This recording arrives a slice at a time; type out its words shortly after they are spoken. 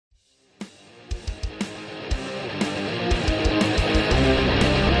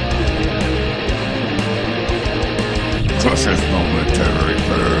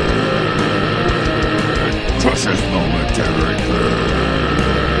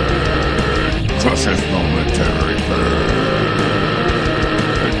crushes momentary pain.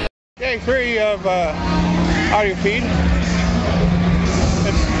 Day 3 of Audiofeed.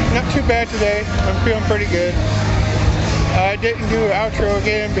 It's not too bad today. I'm feeling pretty good. I didn't do an outro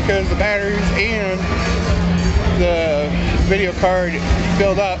again because the batteries and the video card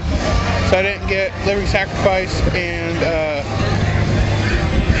filled up, so I didn't get Living Sacrifice and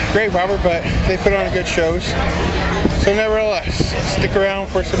Grave Robber, but they put on good shows. So nevertheless, stick around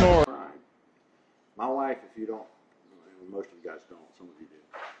for some more. My wife, if you don't, most of you guys don't, some of you do.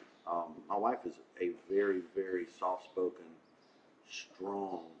 My wife is a very, very soft-spoken,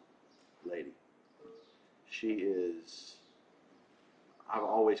 strong lady. She is, I've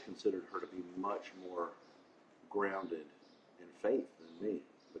always considered her to be much more grounded in faith than me,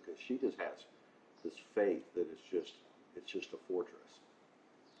 because she just has this faith that is just, it's just a fortress.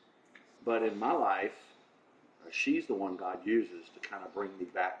 But in my life, she's the one God uses to kind of bring me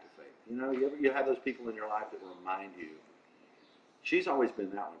back to faith. You know, you have those people in your life that remind you. She's always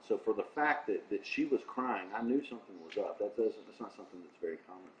been that one. So for the fact that she was crying, I knew something was up. That's not something that's very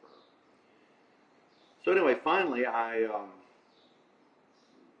common for her. So anyway, finally,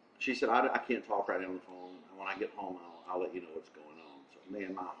 she said, I can't talk right now on the phone. When I get home, I'll let you know what's going on. So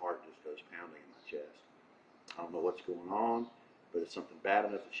man, my heart just goes pounding in my chest. I don't know what's going on, but it's something bad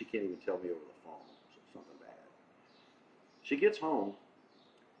enough that she can't even tell me over the phone. So it's something bad. She gets home,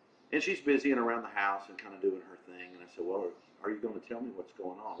 and she's busy and around the house and kind of doing her thing. And I said, well, are you going to tell me what's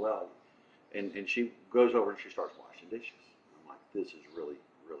going on? Well, and she goes over and she starts washing dishes. I'm like, this is really,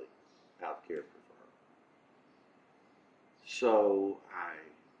 really out of character for her. So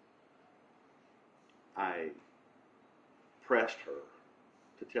I pressed her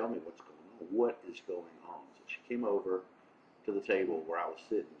to tell me what's going on. What is going on? So she came over to the table where I was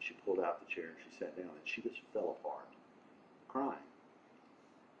sitting. She pulled out the chair and she sat down, and she just fell apart, crying.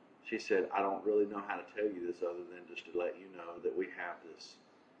 She said, I don't really know how to tell you this other than just to let you know that we have this,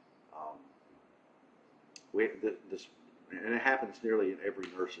 and it happens nearly in every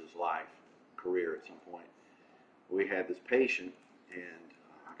nurse's life, career at some point. We had this patient, and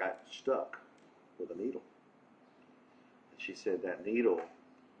I got stuck with a needle. And she said that needle,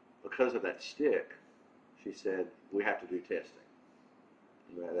 because of that stick, she said, we have to do testing.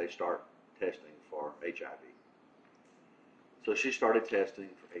 And they start testing for HIV. So she started testing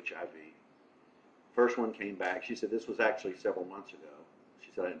for HIV. First one came back. She said this was actually several months ago.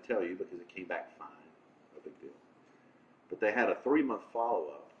 She said, I didn't tell you because it came back fine. No big deal. But they had a 3-month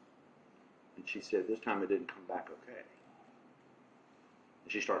follow-up. And she said this time it didn't come back okay.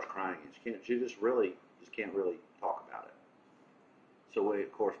 And she starts crying. And she just can't really talk about it. So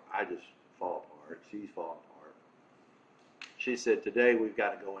of course, I just fall apart. She's falling apart. She said, today we've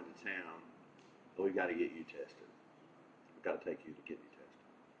got to go into town, but we've got to get you tested. We've got to take you to get you tested.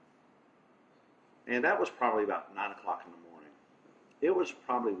 And that was probably about 9 o'clock in the morning. It was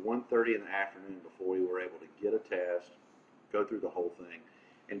probably 1:30 in the afternoon before we were able to get a test, go through the whole thing.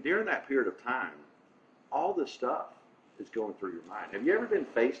 And during that period of time, all this stuff is going through your mind. Have you ever been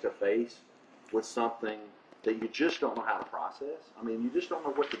face to face with something that you just don't know how to process? I mean, you just don't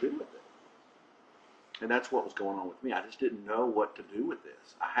know what to do with it. And that's what was going on with me. I just didn't know what to do with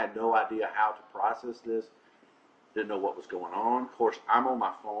this. I had no idea how to process this. Didn't know what was going on. Of course, I'm on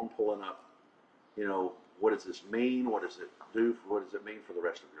my phone pulling up, you know, what does this mean? What does it do? What does it mean for the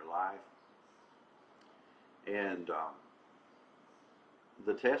rest of your life? And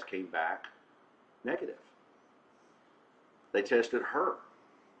the test came back negative. They tested her.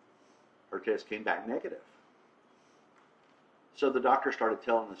 Her test came back negative. So the doctor started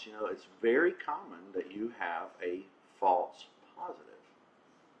telling us, you know, it's very common that you have a false positive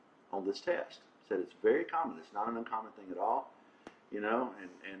on this test. Said it's very common. It's not an uncommon thing at all, you know.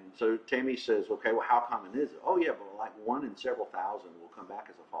 And so Tammy says, okay, well, how common is it? Oh yeah, but like 1 in several thousand will come back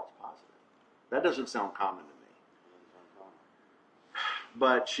as a false positive. That doesn't sound common to me.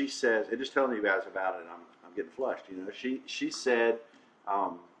 But she says, and just telling you guys about it, I'm getting flushed. You know, she said,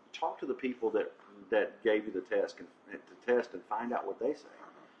 talk to the people that gave you the test and find out what they say.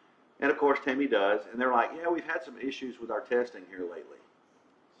 And of course, Tammy does, and they're like, yeah, we've had some issues with our testing here lately.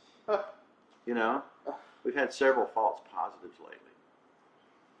 You know, we've had several false positives lately.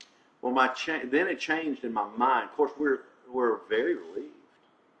 Well, then it changed in my mind. Of course, we're very relieved.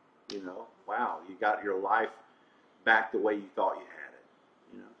 You know, wow, you got your life back the way you thought you had it.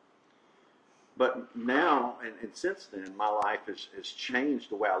 You know, but now and since then, my life has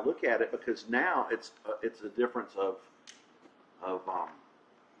changed the way I look at it, because now it's a difference of a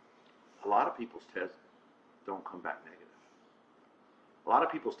lot of people's tests don't come back negative. A lot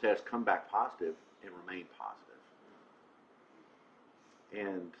of people's tests come back positive and remain positive.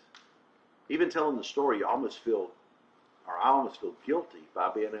 And even telling the story, I almost feel guilty by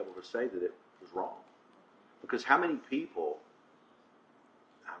being able to say that it was wrong. Because how many people,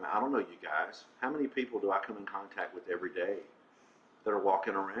 I don't know you guys, how many people do I come in contact with every day that are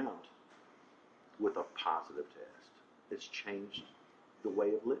walking around with a positive test? It's changed the way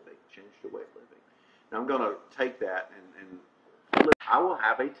of living, Now I'm going to take that and flip. I will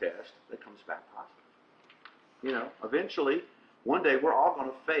have a test that comes back positive. Eventually, one day we're all going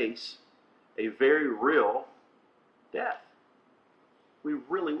to face a very real death. We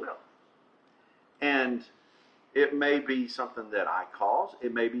really will. And it may be something that I cause.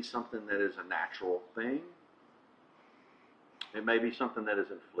 It may be something that is a natural thing. It may be something that is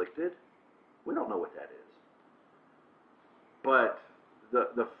inflicted. We don't know what that is. But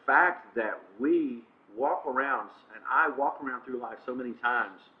the fact that we walk around, and I walk around through life so many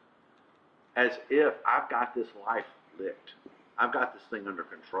times as if I've got this life licked. I've got this thing under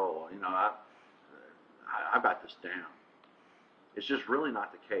control. I've got this down. It's just really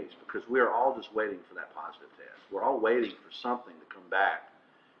not the case, because we are all just waiting for that positive test. We're all waiting for something to come back.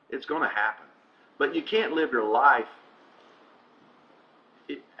 It's going to happen. But you can't live your life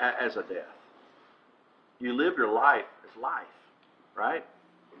as a death. You live your life as life, right?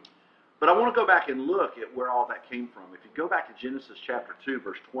 But I want to go back and look at where all that came from. If you go back to Genesis chapter 2,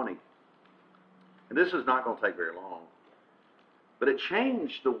 verse 20, and this is not going to take very long, but it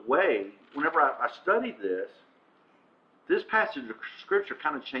changed the way, whenever I studied this passage of Scripture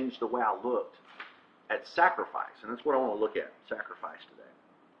kind of changed the way I looked at sacrifice. And that's what I want to look at, sacrifice today.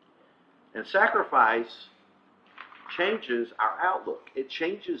 And sacrifice changes our outlook. It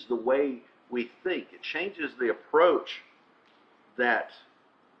changes the way we think. It changes the approach that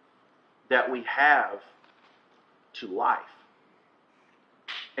we have to life.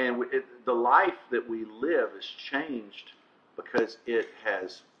 And the life that we live is changed because it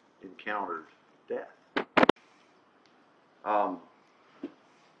has encountered death.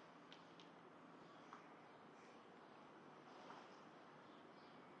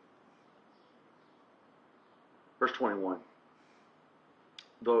 Verse 21.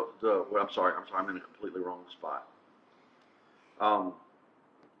 I'm sorry, I'm in a completely wrong spot.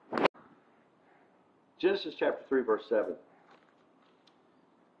 Genesis chapter 3, verse 7.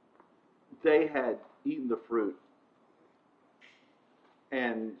 They had eaten the fruit,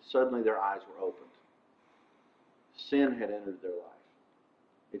 and suddenly their eyes were opened. Sin had entered their life.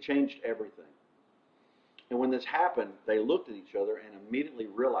 It changed everything. And when this happened, they looked at each other and immediately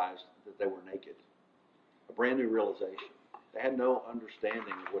realized that they were naked. A brand new realization. They had no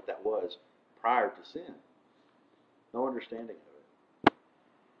understanding of what that was prior to sin. No understanding of it.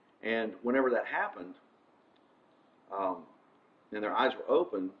 And whenever that happened, and their eyes were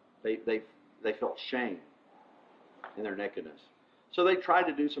open, they felt shame in their nakedness. So they tried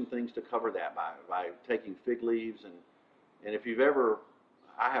to do some things to cover that by taking fig leaves, and if you've ever,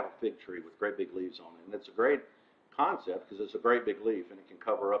 I have a fig tree with great big leaves on it, and it's a great concept because it's a great big leaf and it can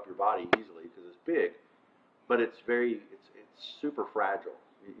cover up your body easily because it's big, but it's super fragile.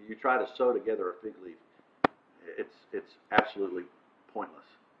 You try to sew together a fig leaf, it's absolutely pointless.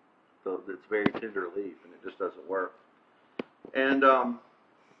 So it's a very tender leaf and it just doesn't work. And so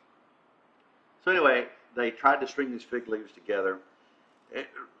anyway, they tried to string these fig leaves together. Of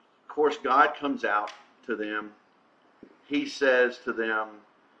course, God comes out to them. He says to them,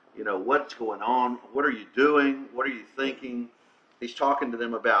 what's going on? What are you doing? What are you thinking? He's talking to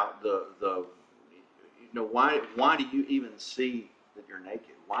them about why do you even see that you're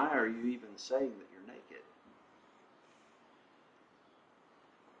naked? Why are you even saying that you're naked?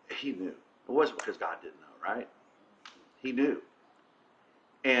 He knew. It wasn't because God didn't know, right? He knew.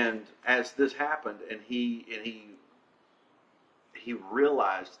 And as this happened, and he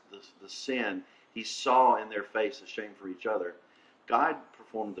realized the sin, he saw in their face the shame for each other, God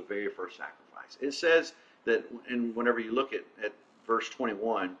performed the very first sacrifice. It says that, and whenever you look at verse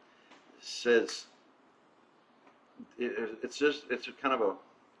 21, it says, it's kind of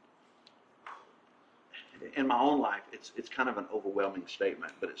in my own life, it's kind of an overwhelming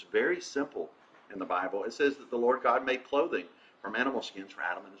statement, but it's very simple in the Bible. It says that the Lord God made clothing from animal skins for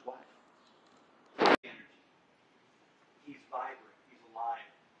Adam and his wife. He's vibrant. He's alive.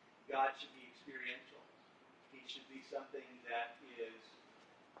 God should be experiential. He should be something that is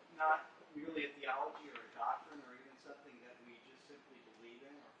not merely a theology or a doctrine or even something that we just simply believe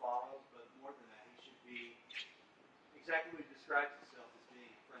in or follow, but more than that, he should be exactly what he describes himself as being,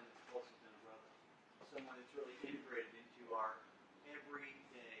 a friend that's closer than a brother. Someone that's really integrated into our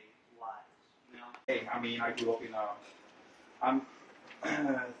everyday lives. Hey, I grew up in I'm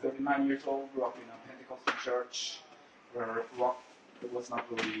 39 years old, grew up in a Pentecostal church where rock was not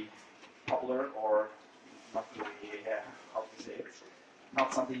really popular or not really, how to say it,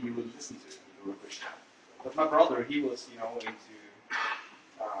 not something you would listen to if you were Christian. But my brother, he was, into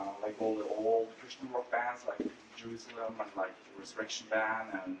like all the old Christian rock bands like Jerusalem and like Resurrection Band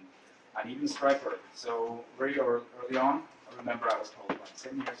and even Striper. So very early on, I remember I was probably like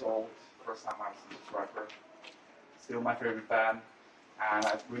 7 years old, first time I listened to Striper. Still my favorite band. And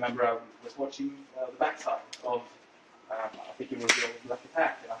I remember I was watching the backside of, I think it was the old Black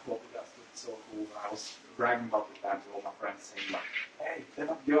Attack, and I thought that was so cool. And I was bragging about this band to all my friends, saying like, hey, they're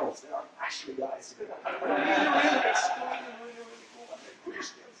not girls, they are actually guys. They're really cool, and they're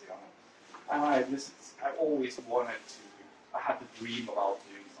Christians, And I always wanted to, I had the dream about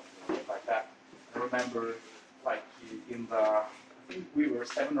doing something like that. I remember, like, I think we were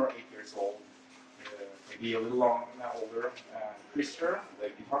 7 or 8 years old, maybe a little older. Christer, the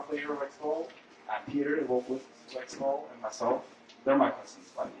guitar player, Rexall, and Peter, the vocalist, Rexall, and myself. They're my cousins,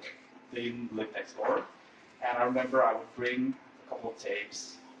 by the way. They didn't live next door. And I remember I would bring a couple of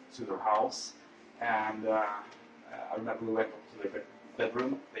tapes to their house, and I remember we went up to their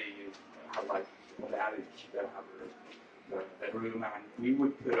bedroom. They had like an attic that had their bedroom, and we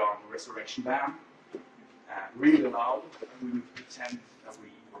would put on Resurrection Band really loud, and we would pretend that we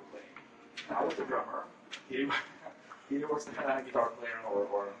were playing. And I was the drummer. He was the guitar player or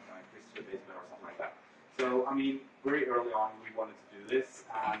Christer bass player or something like that. So I mean, very early on we wanted to do this,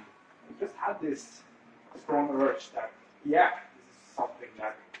 and we just had this strong urge that this is something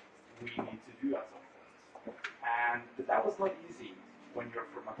that we need to do at some point. But that was not easy when you're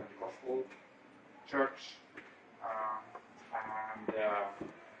from a Pentecostal church, and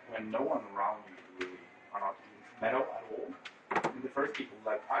when no one around you really are not into metal at all. And the first people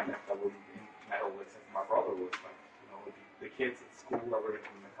that I met that were into metal, except my brother, was like, the kids at school that were into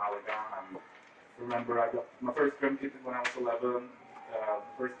Metallica. And I remember I got my first drum kit when I was 11.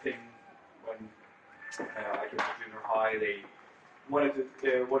 The first thing when I came to junior high, they wanted me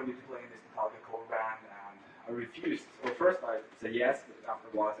to play in this Metallica cover band, and I refused. Well, first I said yes, but after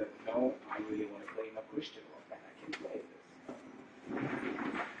a while I said no. I really want to play in a Christian rock band. I can play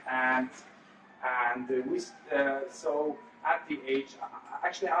this. So at the age,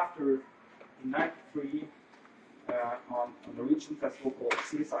 actually after in '93, on a Norwegian festival called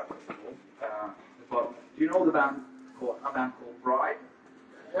Seaside Festival. But do you know a band called Bride?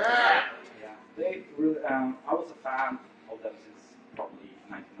 Yeah. They really. I was a fan of them since probably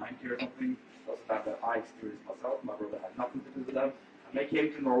 1990 or something. It was a band that I experienced myself. My brother had nothing to do with them. And they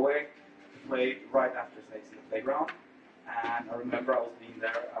came to Norway to play right after Snakes in the Playground. And I remember I was being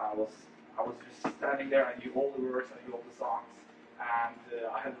there. I was just standing there. I knew all the words. I knew all the songs. And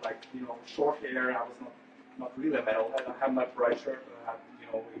I had short hair. I was not really a metalhead. I had my bright shirt that I had,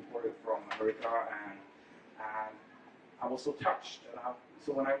 imported from America, and I was so touched. And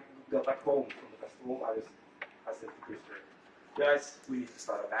so when I got back home from the festival, I said to Christer, guys, we need to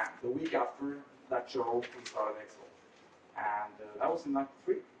start a band. The week after that show, we started EXO. And that was in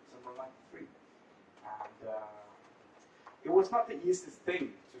 '93, December '93. And it was not the easiest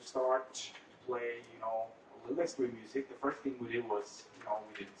thing to start to play, a little extreme music. The first thing we did was,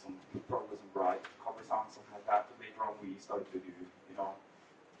 we did some Progress and Bride cover songs, something like that. But later on, we started to do,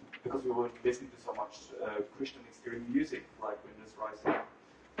 because we were listening to so much Christian extreme music, like Windows Rising,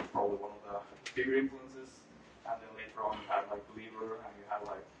 probably one of the bigger influences. And then later on, you had like Believer, and you had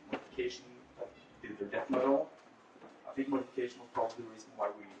like Modification that did their death metal. I think Modification was probably the reason why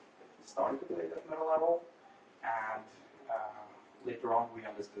we started to play death metal at all. And later on, we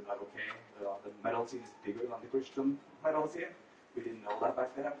understood that the metal scene is bigger than the Christian metal scene. We didn't know that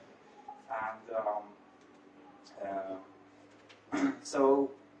back then. And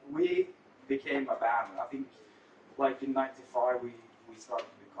so we became a band. I think, like in '95, we started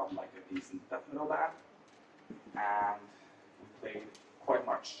to become like a decent death metal band, and we played quite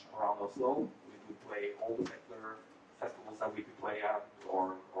much around Oslo. We would play all the secular festivals that we could play at,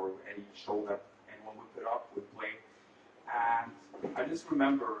 or any show that anyone would put up, we'd play. And I just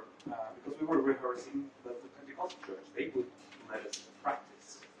remember, because we were rehearsing the Pentecostal church, they would let us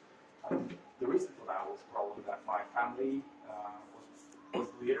practice. The reason for that was probably that my family was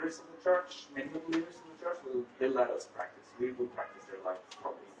leaders of the church, many of the leaders of the church, they let us practice. We would practice there like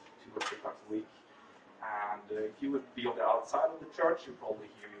probably 2 or 3 times a week. And if you would be on the outside of the church, you'd probably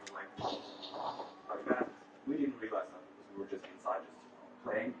hear you like that. We didn't realize that because we were just inside, just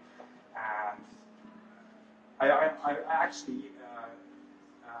playing. And I actually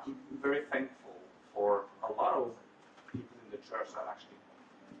I'm very thankful for a lot of people in the church that actually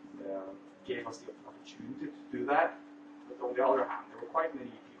gave us the opportunity to do that. But on the other hand, there were quite many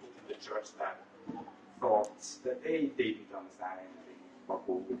people in the church that thought that they didn't understand anything about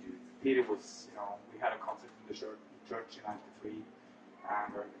what we do. Peter was, we had a concert in the church in '93,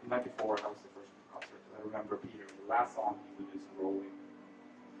 and in '94 that was the first concert. I remember Peter, the last song he would do some rolling,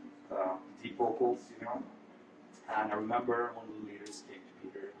 deep vocals, And I remember one of the leaders came to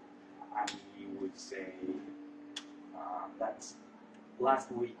Peter, and he would say that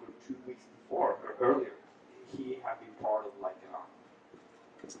last week or 2 weeks before or earlier, he had been part of like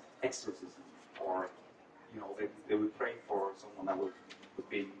an exorcism, or they would pray for someone that was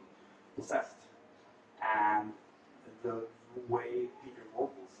being possessed, and the way Peter's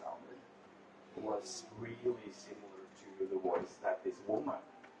vocals sounded was really similar to the voice that this woman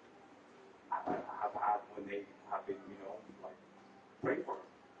have had when they have been, like praying for him.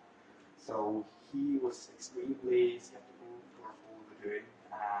 So he was extremely skeptical towards what we were doing,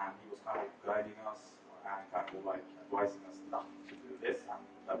 and he was kind of guiding us and kind of like advising us not to do this and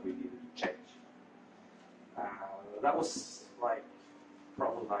that we needed to change. That was like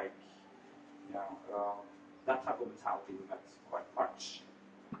probably like that type of mentality we met quite much,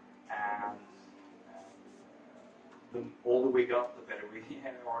 and the older we got, the better we,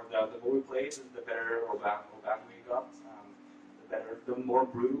 or the more we played, the better or band we got, the more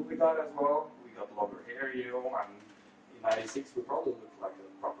brutal we got as well. We got longer hair, and in '96 we probably looked like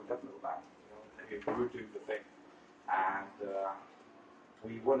a proper death metal band. We were doing the thing, and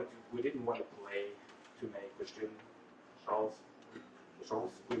we didn't want to play to make Christian shows.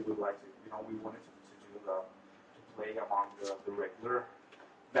 We would like to, we wanted to play among the regular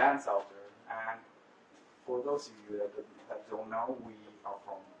bands out there. And for those of you that don't know,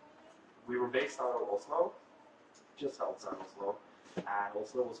 we were based out of Oslo, just outside Oslo, and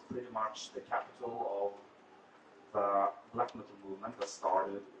Oslo was pretty much the capital of the black metal movement that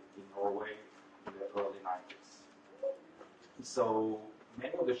started in Norway in the early 90s. So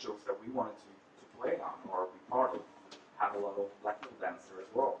many of the shows that we wanted to play on or be part of had a lot of black metal bands there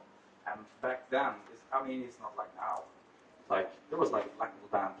as well. And back then, it's not like now. Like, there was like a black metal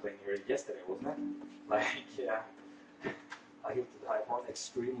band playing here yesterday, wasn't it? Like, yeah. I hit the high point,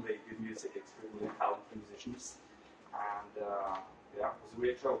 extremely good music, extremely talented musicians. And, it was a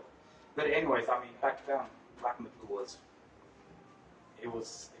weird show. But anyways, back then, black metal was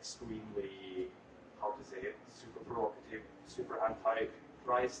extremely, how to say it, super provocative, super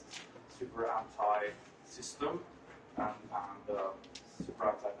anti-Christ, super anti-system, and super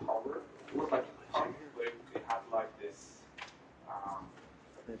anti-power. It was like punk, but it had like this,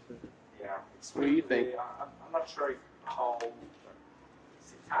 What do you think? I'm not sure how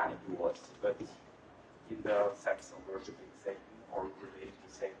satanic it was, but in the sense of worshiping Satan or relating to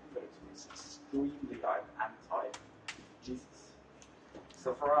Satan, but it was extremely anti-Jesus.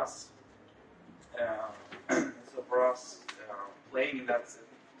 So for us, playing in that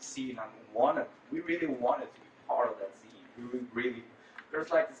scene, and we really wanted to be part of that scene. There was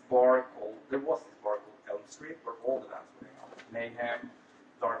this bar called Elm Street, where all the bands were hanging out. Mayhem,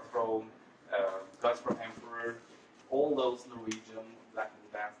 Dark Throne, guys from Emperor, all those Norwegian black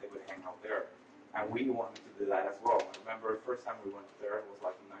metal bands, they would hang out there. And we wanted to do that as well. I remember the first time we went there, it was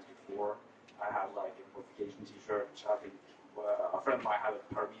like in '94. I had like a Purification t-shirt. I think a friend of mine had a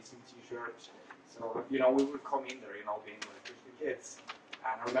Parmesan t-shirt. So, we would come in there, being like Christian kids.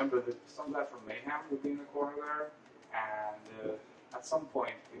 And I remember that some guys from Mayhem would be in the corner there. And at some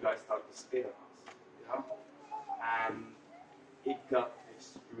point, the guys started to spit on us, And it got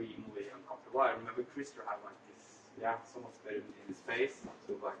extremely uncomfortable. I remember Christer had like this, someone spit in his face.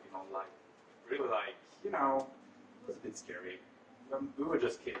 So really it was a bit scary. We were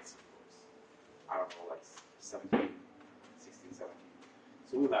just kids, of course. I don't know, like 16, 17.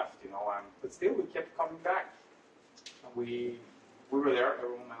 So we left, but still we kept coming back. And we were there,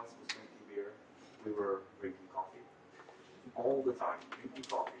 everyone else was drinking beer. We were drinking coffee. All the time, drinking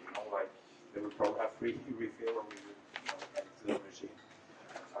coffee, they would probably have free refill or we would, head to the machine.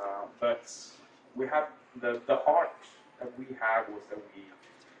 But we had, the heart that we had was that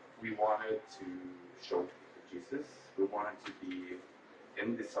we wanted to show Jesus. We wanted to be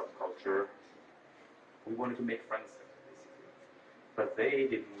in this subculture. We wanted to make friends there, basically. But they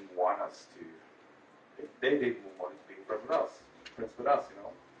didn't want us to. They didn't want to be friends with us,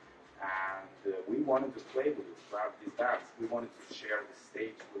 And we wanted to play with these bands. We wanted to share the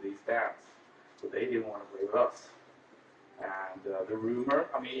stage with these bands, but they didn't want to play with us. And the rumor,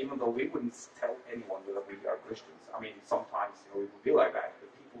 even though we wouldn't tell anyone that we are Christians, sometimes it would be like that, but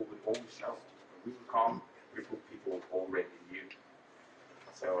people would always know. When we would come, people already knew.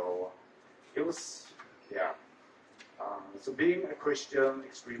 So it was, so being a Christian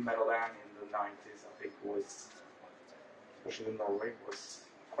extreme metal band in the 90s, I think was, especially in Norway, was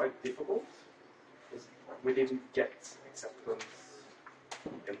quite difficult. We didn't get acceptance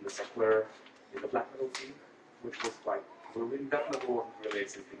in the secular, in the black metal scene, which was like, we definitely wasn't really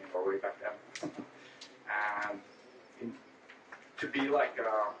existing in Norway back then. And to be like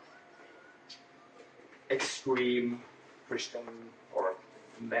a extreme Christian or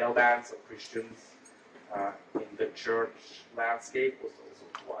metal bands of Christians in the church landscape was also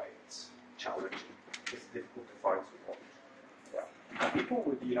quite challenging. It's difficult to find support. Yeah. And people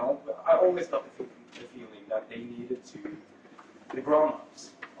would, I always got the feeling that they needed to, the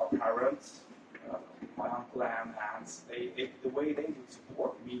grown-ups, our parents, my uncle and aunts, the way they would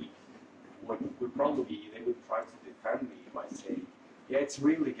support me would probably be, they would try to defend me by saying, yeah, it's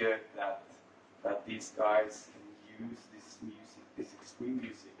really good that these guys can use this music, this extreme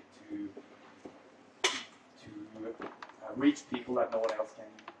music, to reach people that no one else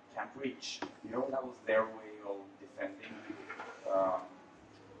can't reach. That was their way of defending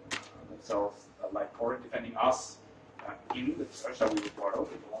themselves, or defending us in the church that we were part of,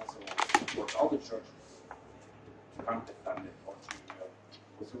 but also towards other churches to kind of defend it or to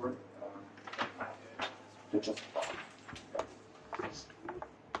what's the word? To justify.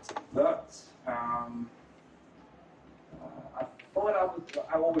 But I thought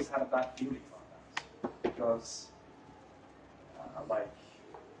I always had a bad feeling about that because like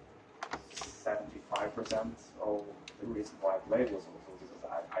 75% of the reason why I played was also because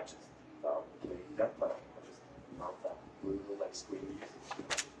I just love playing death metal. I just love that brutal extreme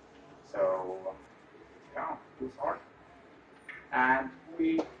music. So yeah, it was hard. And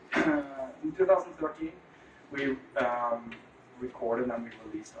we in 2013 we recorded and we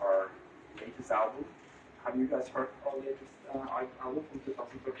released our latest album. Have you guys heard our latest album from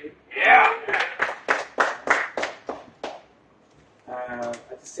 2013? Yeah!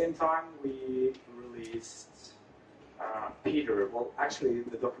 At the same time, we released Peter. Well, actually,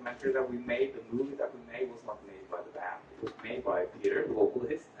 the documentary that we made, the movie that we made, was not made by the band. It was made by Peter, the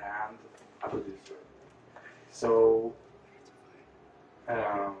vocalist, and a producer. So,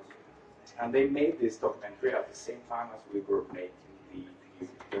 and they made this documentary at the same time as we were making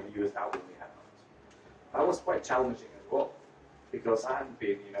the newest album we had out. That was quite challenging as well, because I hadn't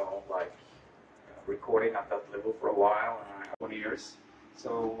been, recording at that level for a while, 20 years.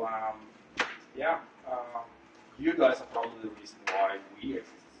 So, you guys are probably the reason why we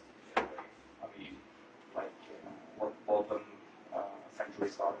exist. I mean, what Bourbon Century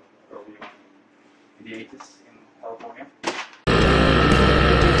started early on in the 80s in California.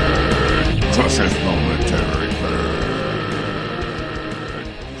 Precious momentary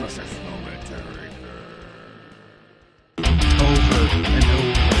precious momentary over and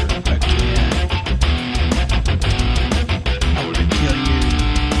over again. I want to kill you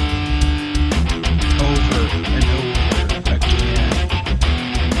over and over again.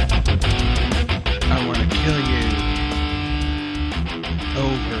 I want to kill you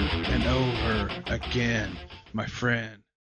over and over again, my friend.